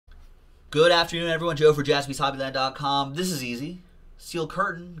Good afternoon, everyone. Joe for JaspysHobbyland.com. This is easy. Steel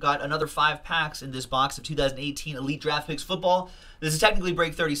Curtain got another 5 packs in this box of 2018 Elite Draft Picks football. This is technically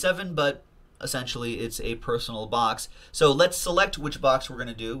break 37, but essentially it's a personal box. So let's select which box we're going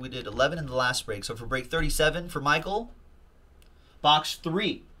to do. We did 11 in the last break. So for break 37 for Michael, box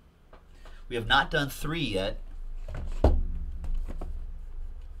 3. We have not done 3 yet.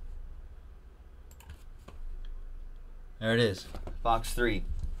 There it is, box 3.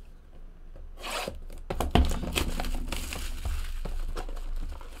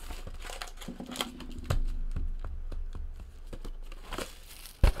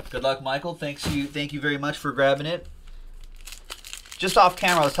 Good luck, Michael. Thank you very much for grabbing it. Just off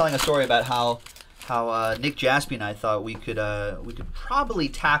camera, I was telling a story about how Nick Jaspy and I thought we could probably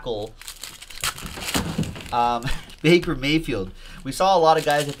tackle Baker Mayfield. We saw a lot of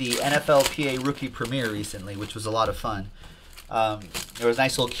guys at the NFLPA Rookie Premiere recently, which was a lot of fun. There was a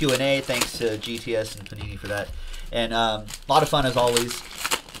nice little Q&A. Thanks to GTS and Panini for that. And a lot of fun as always.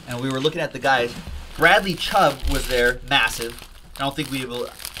 And we were looking at the guys. Bradley Chubb was there, massive. I don't think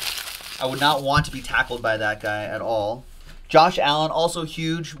I would not want to be tackled by that guy at all. Josh Allen, also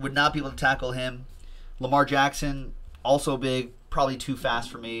huge. Would not be able to tackle him. Lamar Jackson, also big. Probably too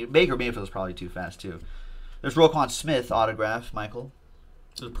fast for me. Baker Mayfield is probably too fast too. There's Roquan Smith autograph, Michael.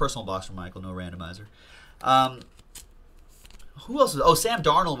 It's a personal box for Michael, no randomizer. Who else was? Oh, Sam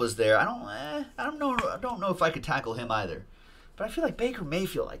Darnold was there. I don't know if I could tackle him either. But I feel like Baker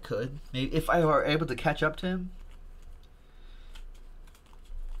Mayfield I could. Maybe if I were able to catch up to him.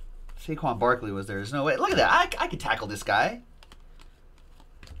 Saquon Barkley was there. There's no way. Look at that. I could tackle this guy.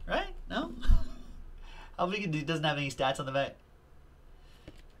 Right? No? How big? He doesn't have any stats on the back.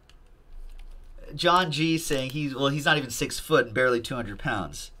 John G saying he's not even 6 foot and barely 200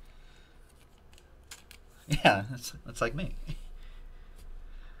 pounds. Yeah, that's like me.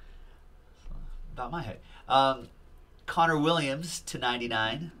 About my height. Connor Williams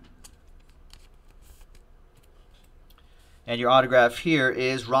 /99. And your autograph here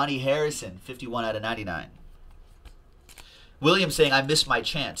is Ronnie Harrison, 51/99. Williams saying, I missed my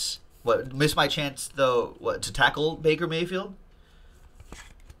chance. What, missed my chance, though, what, to tackle Baker Mayfield?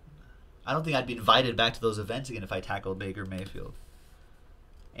 I don't think I'd be invited back to those events again if I tackled Baker Mayfield.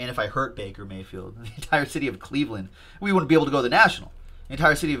 And if I hurt Baker Mayfield. The entire city of Cleveland, we wouldn't be able to go to the National. The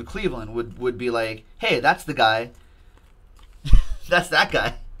entire city of Cleveland would be like, hey, that's the guy. That's that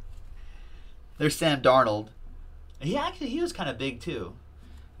guy. There's Sam Darnold. He was kind of big too.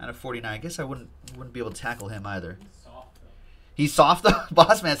 Out of 49. I guess I wouldn't be able to tackle him either. He's soft though.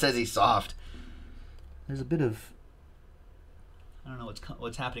 Boss Man says he's soft. There's a bit of, I don't know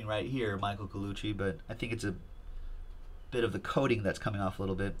what's happening right here, Michael Colucci, but I think it's a bit of the coating that's coming off a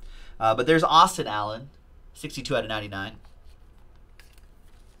little bit. But there's Austin Allen, 62/99.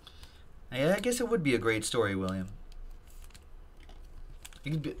 Yeah, I guess it would be a great story, William.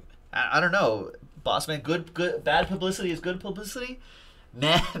 I don't know, Boss Man. Good, bad publicity is good publicity.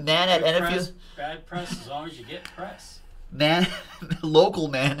 Man at NFL. Bad press as long as you get press. Local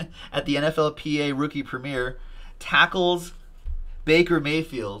man at the NFLPA Rookie Premiere tackles Baker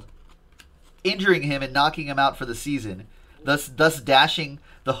Mayfield, injuring him and knocking him out for the season, thus dashing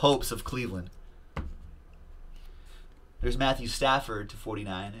the hopes of Cleveland. There's Matthew Stafford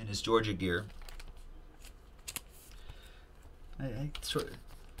 /49 in his Georgia gear.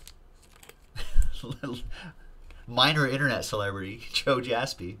 Minor internet celebrity, Joe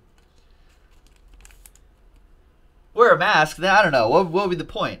Jaspy. Wear a mask? Then I don't know. What would be the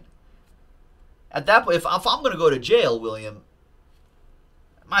point? At that point, if I'm going to go to jail, William,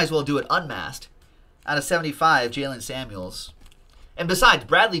 I might as well do it unmasked. Out of 75, Jalen Samuels. And besides,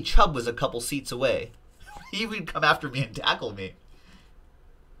 Bradley Chubb was a couple seats away. He would come after me and tackle me.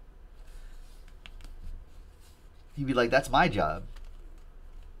 He'd be like, that's my job.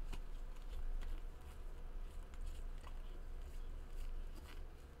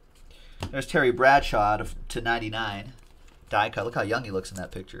 There's Terry Bradshaw /99. Die cut. Look how young he looks in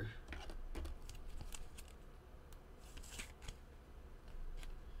that picture.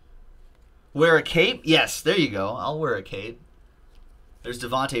 Wear a cape? Yes, there you go. I'll wear a cape. There's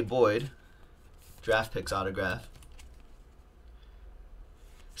Devontae Boyd. Draft picks autograph.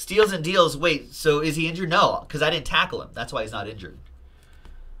 Steals and deals. Wait, so is he injured? No, because I didn't tackle him. That's why he's not injured.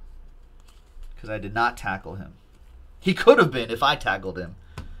 Because I did not tackle him. He could have been if I tackled him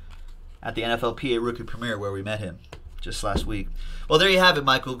at the NFLPA Rookie Premiere where we met him just last week. Well, there you have it,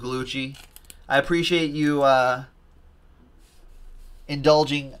 Michael Gallucci. I appreciate you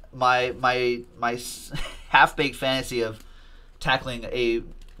indulging my half-baked fantasy of tackling a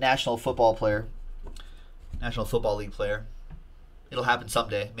National Football League player. It'll happen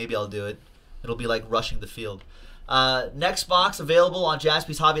someday. Maybe I'll do it. It'll be like rushing the field. Next box available on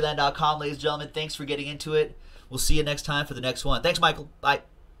JaspysHobbyland.com, ladies and gentlemen. Thanks for getting into it. We'll see you next time for the next one. Thanks, Michael. Bye.